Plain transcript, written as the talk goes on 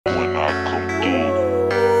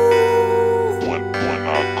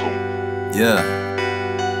Yeah.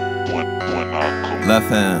 Left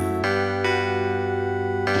hand.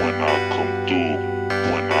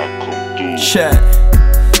 Check.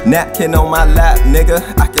 Napkin on my lap, nigga,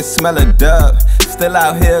 I can smell a dub. Still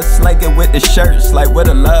out here slanging with the shirts like with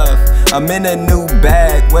a love. I'm in a new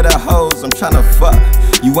bag with a hose, I'm tryna fuck.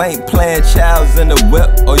 You ain't playing Childz in the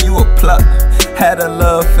whip or you a pluck. Had a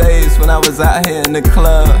love phase when I was out here in the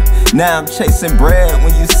club. Now I'm chasing bread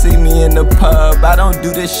when you see me in the pub. I don't do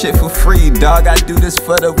this shit for free, dog, I do this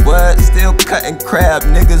for the what? Still cutting crab,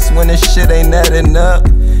 niggas when the shit ain't adding up.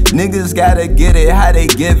 Niggas gotta get it, how they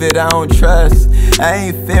give it, I don't trust. I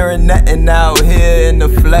ain't fearing nothing out here in the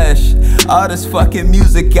flesh. All this fucking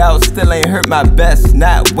music out still ain't hurt my best.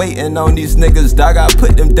 Not waiting on these niggas, dog, I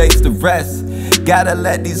put them dates to rest. Gotta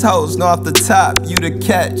let these hoes know off the top, you the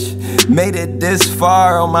catch. Made it this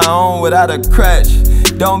far on my own without a crutch.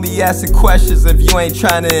 Don't be asking questions if you ain't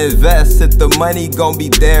trying to invest. If the money gon' be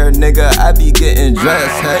there, nigga, I be getting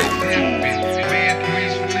dressed, hey.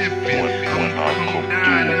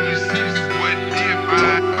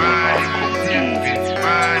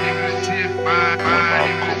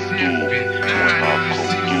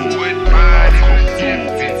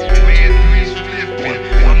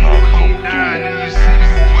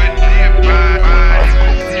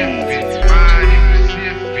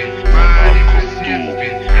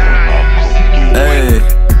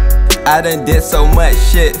 I done did so much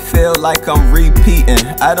shit, feel like I'm repeating.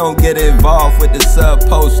 I don't get involved with the sub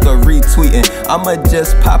post or retweeting. I'ma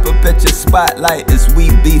just pop up at your spotlight, it's we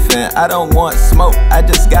beefing. I don't want smoke, I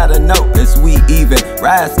just gotta know it's we even.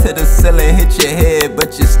 Rise to the ceiling, hit your head,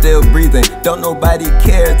 but you're still breathing. Don't nobody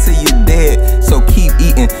care till you're dead, so keep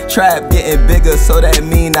eating. Trap getting bigger, so that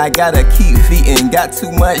mean I gotta keep feeding. Got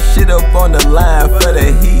too much shit up on the line for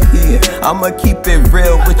the heat. I'ma keep it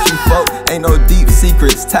real with you folk, ain't no deep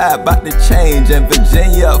secrets. Tied by the change and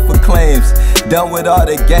Virginia up for claims. Done with all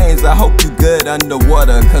the games, I hope you good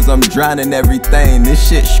underwater, cause I'm drowning everything. This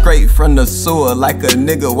shit straight from the sewer, like a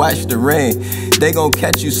nigga watch the rain. They gon'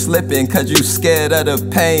 catch you slipping cause you scared of the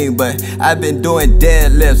pain. But I've been doing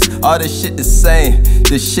deadlifts, all this shit the same.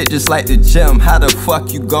 This shit just like the gym, how the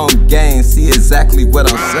fuck you gon' gain? See exactly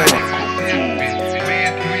what I'm saying.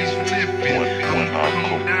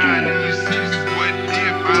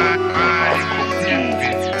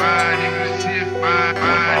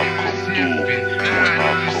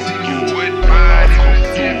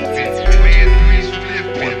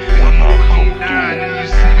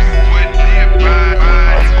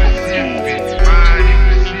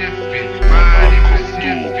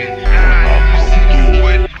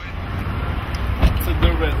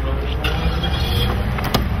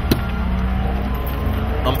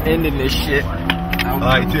 I'm ending this shit.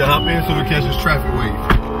 Alright, hop in so we catch this traffic wave.